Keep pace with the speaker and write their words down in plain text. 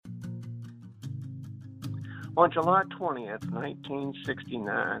On July 20th,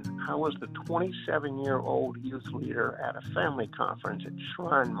 1969, I was the 27-year-old youth leader at a family conference at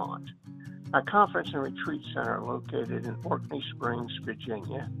Shrinemont, a conference and retreat center located in Orkney Springs,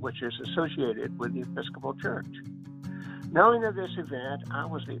 Virginia, which is associated with the Episcopal Church. Knowing of this event, I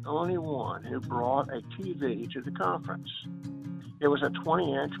was the only one who brought a TV to the conference. It was a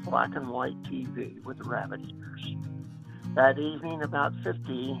 20-inch black and white TV with rabbit ears. That evening, about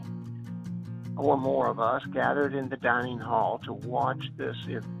 50 or more of us gathered in the dining hall to watch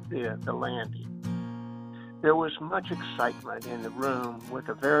the landing. There was much excitement in the room with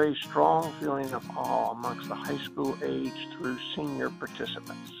a very strong feeling of awe amongst the high school age through senior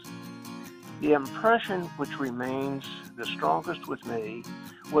participants. The impression which remains the strongest with me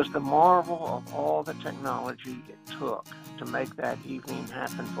was the marvel of all the technology it took to make that evening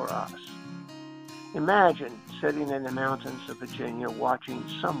happen for us. Imagine sitting in the mountains of Virginia watching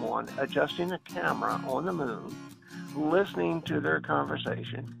someone adjusting a camera on the moon, listening to their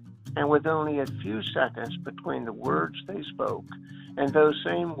conversation, and with only a few seconds between the words they spoke and those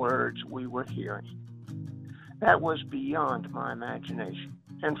same words we were hearing. That was beyond my imagination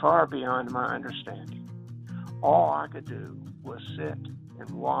and far beyond my understanding. All I could do was sit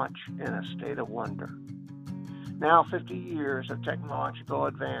and watch in a state of wonder. Now 50 years of technological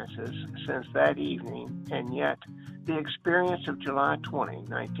advances since that evening, and yet the experience of July 20,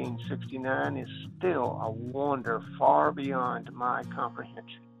 1969 is still a wonder far beyond my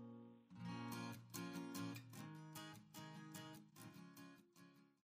comprehension.